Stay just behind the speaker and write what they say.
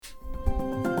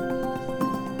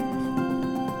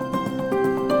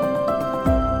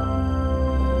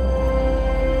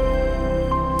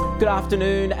Good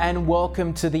afternoon and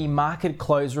welcome to the market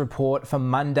close report for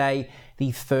Monday,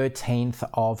 the 13th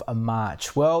of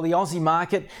March. Well, the Aussie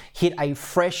market hit a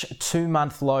fresh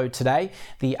 2-month low today.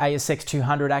 The ASX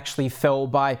 200 actually fell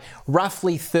by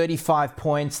roughly 35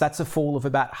 points. That's a fall of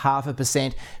about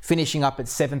 0.5%, finishing up at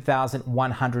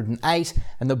 7,108.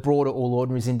 And the broader All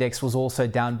Ordinaries Index was also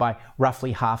down by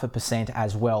roughly 0.5%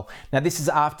 as well. Now, this is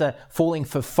after falling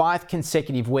for 5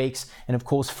 consecutive weeks. And of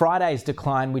course, Friday's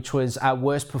decline, which was our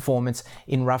worst performance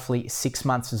in roughly 6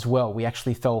 months as well. We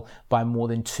actually fell by more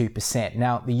than 2%.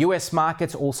 Now, the US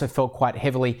markets also fell quite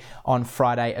heavily on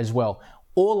Friday as well.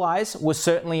 All eyes were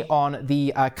certainly on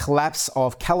the collapse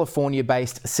of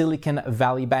California-based Silicon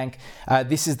Valley Bank.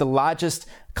 This is the largest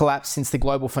collapse since the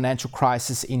global financial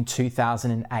crisis in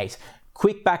 2008.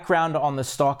 Quick background on the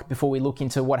stock before we look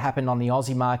into what happened on the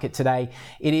Aussie market today.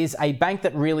 It is a bank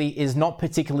that really is not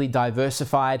particularly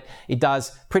diversified. It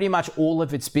does pretty much all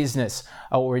of its business,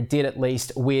 or it did at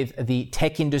least, with the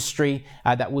tech industry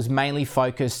that was mainly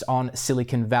focused on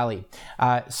Silicon Valley.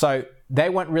 So they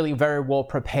weren't really very well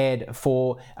prepared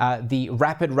for the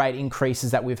rapid rate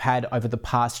increases that we've had over the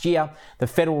past year. The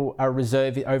Federal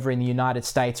Reserve over in the United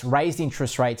States raised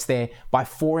interest rates there by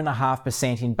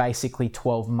 4.5% in basically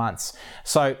 12 months.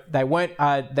 So they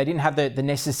didn't have the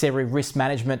necessary risk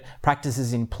management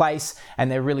practices in place, and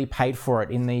they really paid for it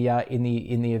in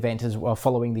the event as well,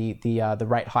 following the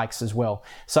rate hikes as well.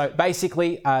 So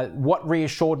basically, what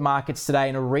reassured markets today,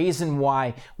 and a reason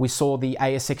why we saw the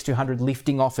ASX 200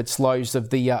 lifting off its lows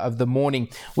of the morning,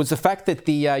 was the fact that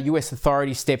the US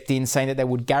authorities stepped in, saying that they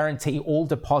would guarantee all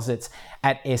deposits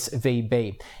at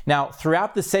SVB. Now,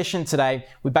 throughout the session today,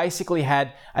 we basically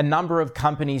had a number of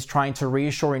companies trying to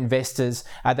reassure investors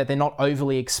that they're not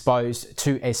overly exposed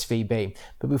to SVB.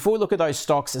 But before we look at those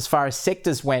stocks, as far as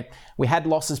sectors went, we had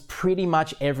losses pretty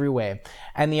much everywhere.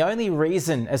 And the only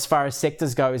reason, as far as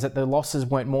sectors go, is that the losses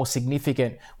weren't more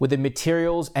significant, with the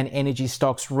materials and energy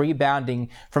stocks rebounding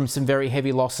from some very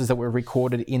heavy losses that were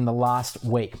recorded in the last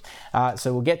week.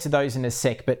 So we'll get to those in a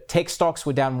sec. But tech stocks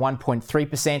were down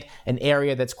 1.3%, an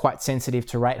area that's quite sensitive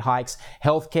to rate hikes.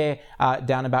 Healthcare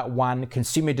down about 1%.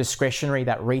 Consumer discretionary,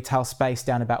 that retail space,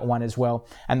 down about 1% as well.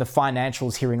 And the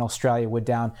financials here in Australia were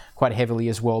down quite heavily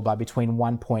as well, by between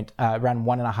around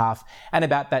 1.5% and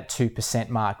about that 2%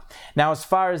 mark. Now, as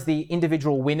far as the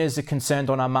individual winners are concerned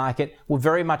on our market, we're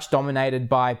very much dominated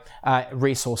by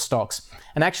resource stocks.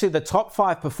 And actually, the top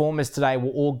 5 performers today were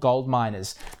all gold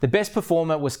miners. The best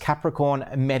performer was Capricorn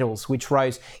Metals, which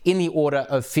rose in the order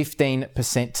of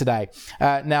 15% today.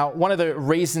 Now, one of the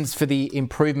reasons for the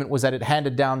improvement was that it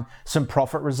handed down some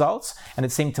profit results, and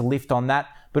it seemed to lift on that,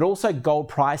 but also gold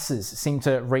prices seemed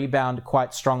to rebound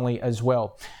quite strongly as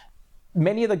well.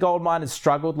 Many of the gold miners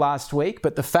struggled last week,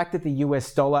 but the fact that the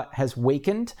US dollar has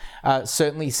weakened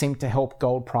certainly seemed to help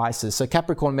gold prices. So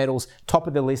Capricorn Metals, top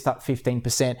of the list, up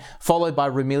 15%, followed by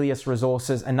Ramelius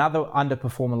Resources, another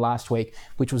underperformer last week,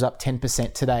 which was up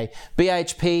 10% today.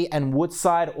 BHP and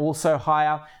Woodside also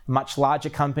higher, much larger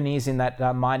companies in that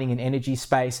mining and energy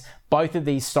space. Both of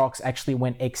these stocks actually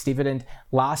went ex-dividend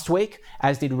last week,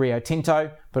 as did Rio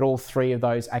Tinto, but all 3 of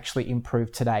those actually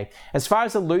improved today. As far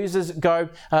as the losers go,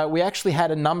 we actually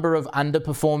had a number of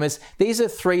underperformers. These are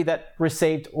 3 that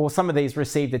received, or some of these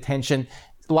received attention.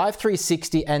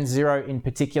 Life360 and Xero in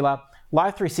particular.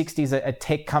 Life360 is a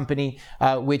tech company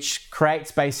which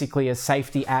creates basically a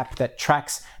safety app that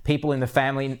tracks people in the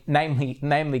family,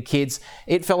 namely kids.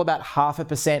 It fell about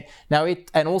 0.5%. Now,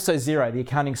 and also Xero, the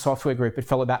accounting software group, it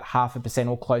fell about 0.5%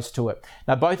 or close to it.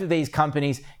 Now, both of these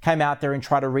companies came out there and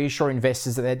tried to reassure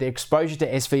investors that their exposure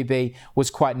to SVB was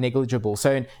quite negligible.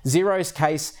 So in Xero's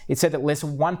case, it said that less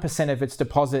than 1% of its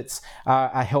deposits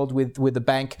are held with the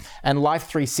bank. And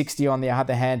Life360, on the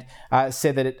other hand,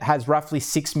 said that it has roughly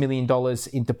 $6 million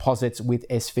in deposits with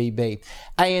SVB.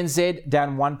 ANZ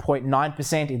down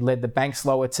 1.9%. It led the banks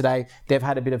lower today. They've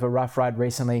had a bit of a rough ride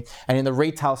recently. And in the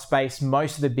retail space,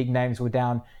 most of the big names were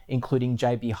down, including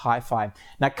JB Hi-Fi.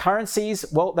 Now, currencies,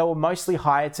 well, they were mostly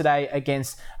higher today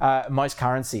against most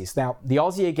currencies. Now, the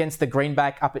Aussie against the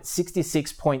greenback up at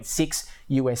 66.6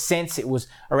 US cents. It was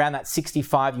around that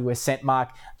 65 US cent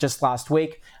mark just last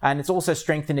week. And it's also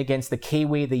strengthened against the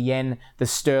Kiwi, the yen, the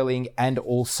sterling, and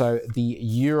also the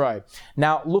euro.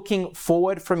 Now, looking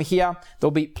forward from here,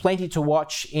 there'll be plenty to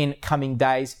watch in coming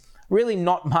days. Really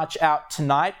not much out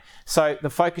tonight. So the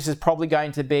focus is probably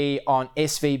going to be on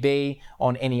SVB,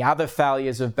 on any other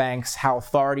failures of banks, how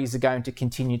authorities are going to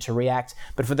continue to react.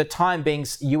 But for the time being,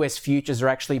 US futures are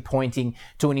actually pointing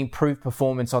to an improved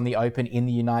performance on the open in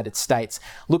the United States.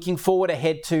 Looking forward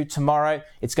ahead to tomorrow,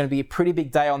 it's going to be a pretty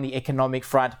big day on the economic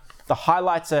front. The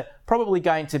highlights are probably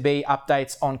going to be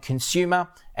updates on consumer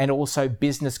and also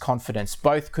business confidence.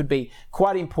 Both could be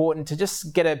quite important to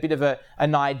just get a bit of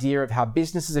an idea of how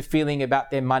businesses are feeling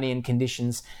about their money and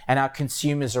conditions, and how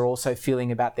consumers are also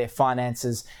feeling about their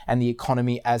finances and the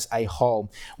economy as a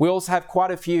whole. We also have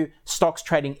quite a few stocks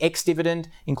trading ex-dividend,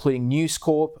 including News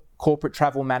Corp, Corporate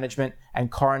Travel Management,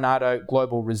 and Coronado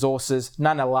Global Resources.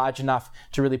 None are large enough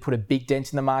to really put a big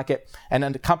dent in the market. And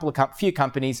a few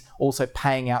companies also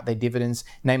paying out their dividends,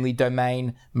 namely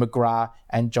Domain, McGrath,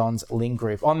 and Johns Lyng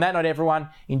Group. On that note, everyone,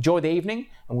 enjoy the evening,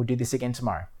 and we'll do this again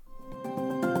tomorrow.